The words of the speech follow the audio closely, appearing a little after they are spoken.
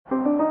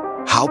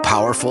How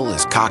powerful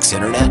is Cox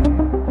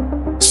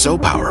Internet? So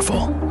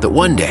powerful that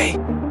one day,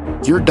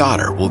 your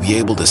daughter will be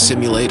able to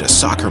simulate a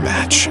soccer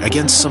match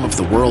against some of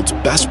the world's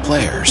best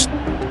players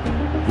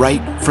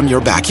right from your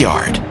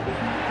backyard.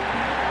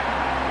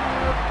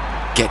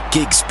 Get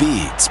gig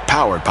speeds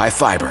powered by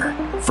fiber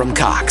from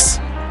Cox.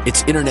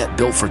 It's internet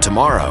built for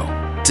tomorrow,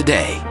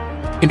 today.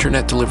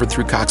 Internet delivered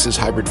through Cox's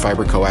hybrid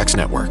fiber coax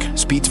network.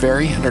 Speeds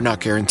vary and are not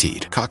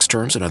guaranteed. Cox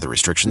terms and other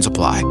restrictions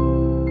apply.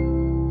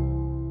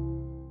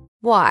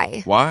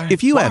 Why? Why?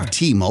 If you have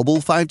T-Mobile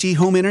 5G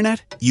home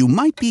internet, you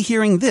might be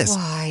hearing this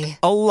Why?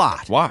 a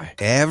lot. Why?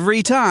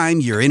 Every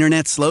time your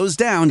internet slows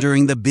down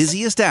during the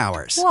busiest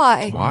hours.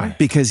 Why? Why?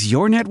 Because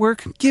your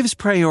network gives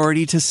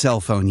priority to cell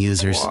phone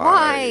users.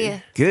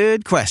 Why?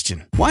 Good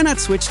question. Why not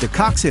switch to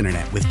Cox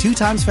Internet with 2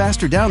 times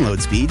faster download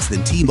speeds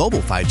than T-Mobile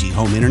 5G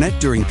home internet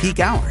during peak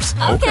hours?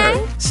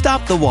 Okay.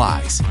 Stop the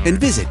whys and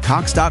visit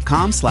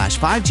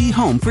cox.com/5G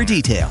home for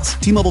details.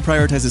 T-Mobile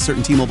prioritizes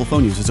certain T-Mobile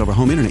phone users over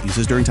home internet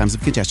users during times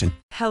of congestion.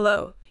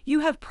 Hello.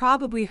 You have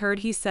probably heard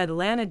he said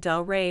Lana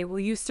Del Rey, "Will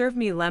you serve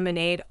me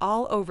lemonade?"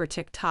 all over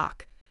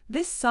TikTok.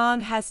 This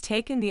song has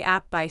taken the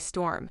app by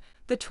storm.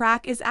 The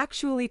track is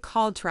actually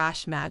called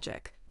Trash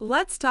Magic.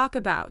 Let's talk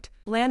about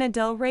Lana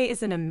Del Rey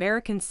is an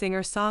American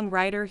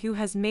singer-songwriter who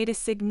has made a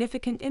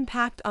significant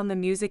impact on the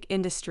music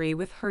industry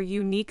with her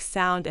unique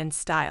sound and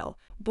style.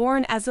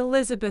 Born as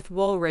Elizabeth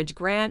Woolridge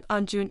Grant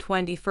on June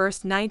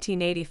 21,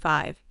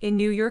 1985, in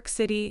New York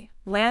City,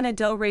 Lana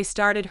Del Rey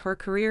started her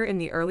career in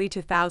the early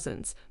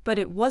 2000s, but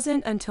it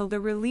wasn't until the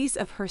release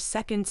of her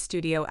second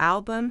studio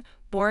album,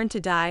 Born to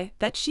Die,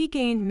 that she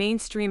gained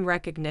mainstream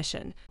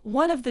recognition.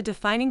 One of the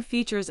defining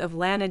features of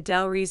Lana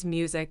Del Rey's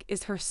music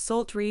is her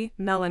sultry,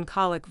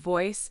 melancholic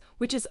voice,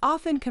 which is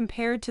often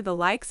compared to the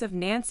likes of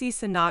Nancy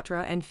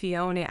Sinatra and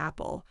Fiona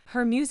Apple.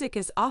 Her music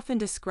is often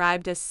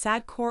described as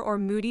sadcore or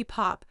moody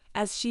pop,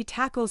 as she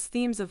tackles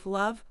themes of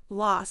love,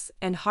 loss,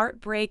 and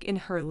heartbreak in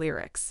her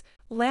lyrics.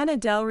 Lana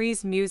Del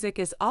Rey's music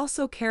is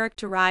also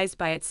characterized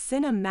by its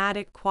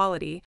cinematic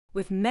quality,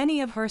 with many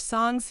of her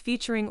songs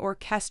featuring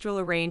orchestral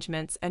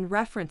arrangements and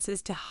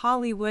references to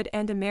Hollywood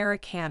and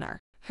Americana.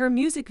 Her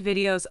music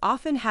videos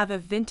often have a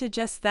vintage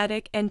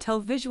aesthetic and tell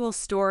visual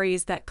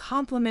stories that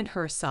complement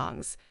her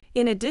songs.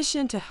 In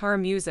addition to her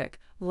music,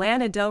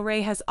 Lana Del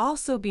Rey has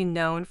also been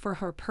known for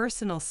her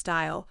personal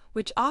style,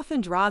 which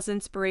often draws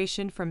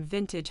inspiration from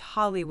vintage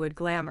Hollywood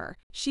glamour.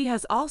 She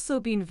has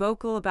also been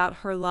vocal about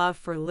her love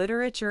for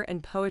literature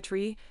and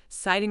poetry,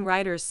 citing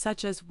writers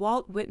such as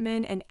Walt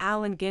Whitman and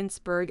Allen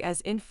Ginsberg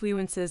as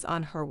influences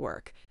on her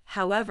work.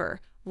 However,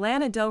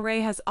 Lana Del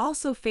Rey has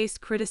also faced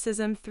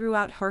criticism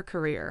throughout her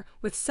career,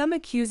 with some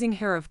accusing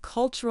her of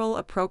cultural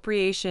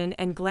appropriation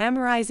and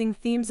glamorizing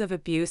themes of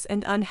abuse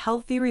and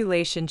unhealthy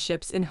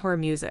relationships in her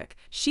music.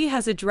 She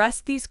has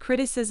addressed these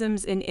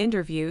criticisms in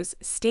interviews,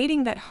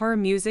 stating that her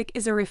music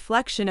is a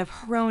reflection of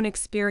her own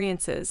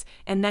experiences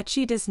and that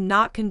she does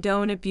not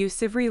condone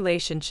abusive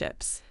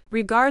relationships.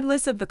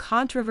 Regardless of the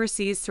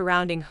controversies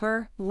surrounding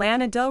her,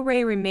 Lana Del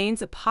Rey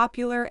remains a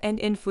popular and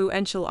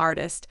influential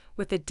artist,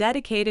 with a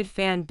dedicated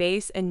fan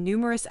base and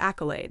numerous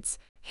accolades.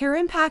 Her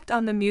impact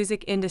on the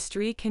music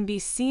industry can be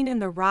seen in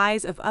the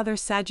rise of other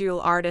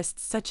Sagial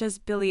artists such as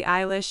Billie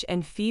Eilish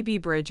and Phoebe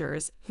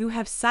Bridgers, who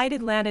have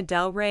cited Lana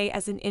Del Rey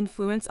as an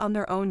influence on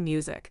their own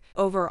music.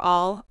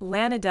 Overall,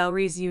 Lana Del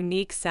Rey's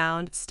unique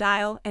sound,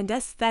 style, and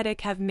aesthetic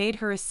have made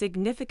her a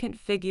significant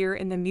figure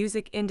in the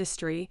music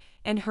industry,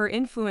 and her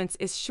influence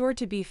is sure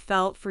to be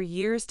felt for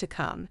years to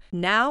come.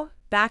 Now,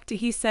 back to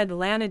He Said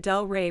Lana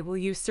Del Rey, "Will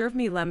You Serve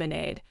Me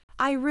Lemonade?"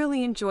 I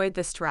really enjoyed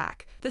this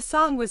track. The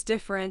song was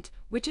different,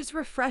 which is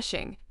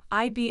refreshing.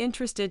 I'd be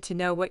interested to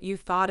know what you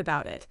thought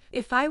about it.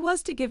 If I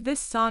was to give this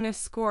song a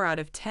score out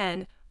of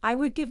 10, I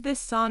would give this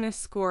song a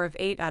score of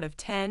 8 out of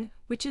 10,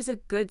 which is a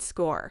good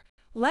score.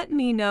 Let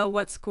me know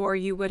what score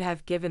you would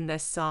have given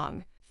this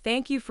song.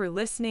 Thank you for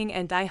listening,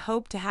 and I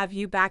hope to have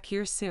you back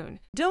here soon.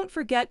 Don't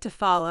forget to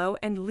follow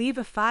and leave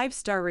a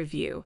 5-star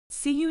review.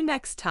 See you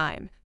next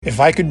time.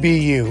 If I could be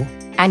you,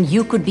 and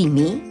you could be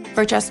me,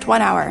 for just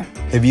 1 hour,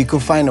 if you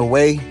could find a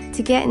way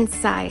to get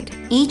inside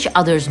each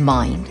other's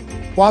mind,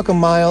 walk a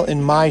mile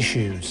in my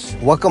shoes.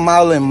 Walk a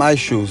mile in my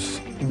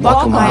shoes.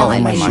 Walk a mile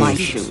in my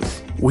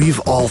shoes. We've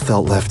all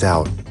felt left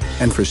out,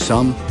 and for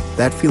some,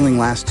 that feeling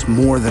lasts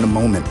more than a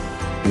moment.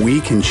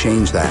 We can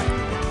change that.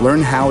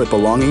 Learn how at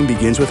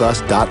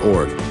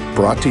belongingbeginswithus.org.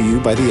 Brought to you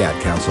by the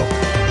Ad Council.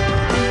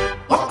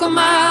 Walk a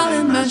mile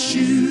in my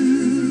shoes.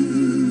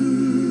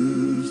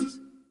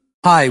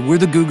 Hi, we're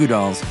the Goo Goo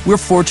Dolls. We're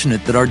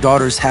fortunate that our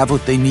daughters have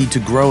what they need to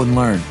grow and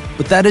learn.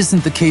 But that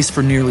isn't the case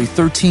for nearly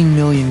 13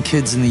 million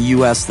kids in the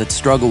U.S. that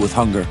struggle with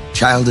hunger.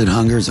 Childhood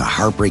hunger is a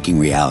heartbreaking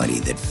reality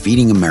that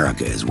Feeding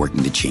America is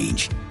working to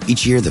change.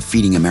 Each year, the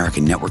Feeding America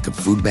network of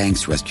food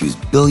banks rescues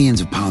billions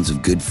of pounds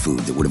of good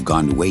food that would have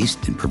gone to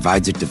waste and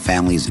provides it to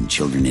families and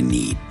children in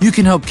need. You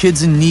can help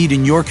kids in need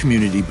in your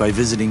community by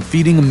visiting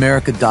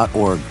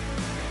feedingamerica.org.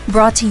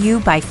 Brought to you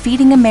by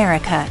Feeding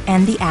America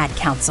and the Ad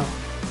Council.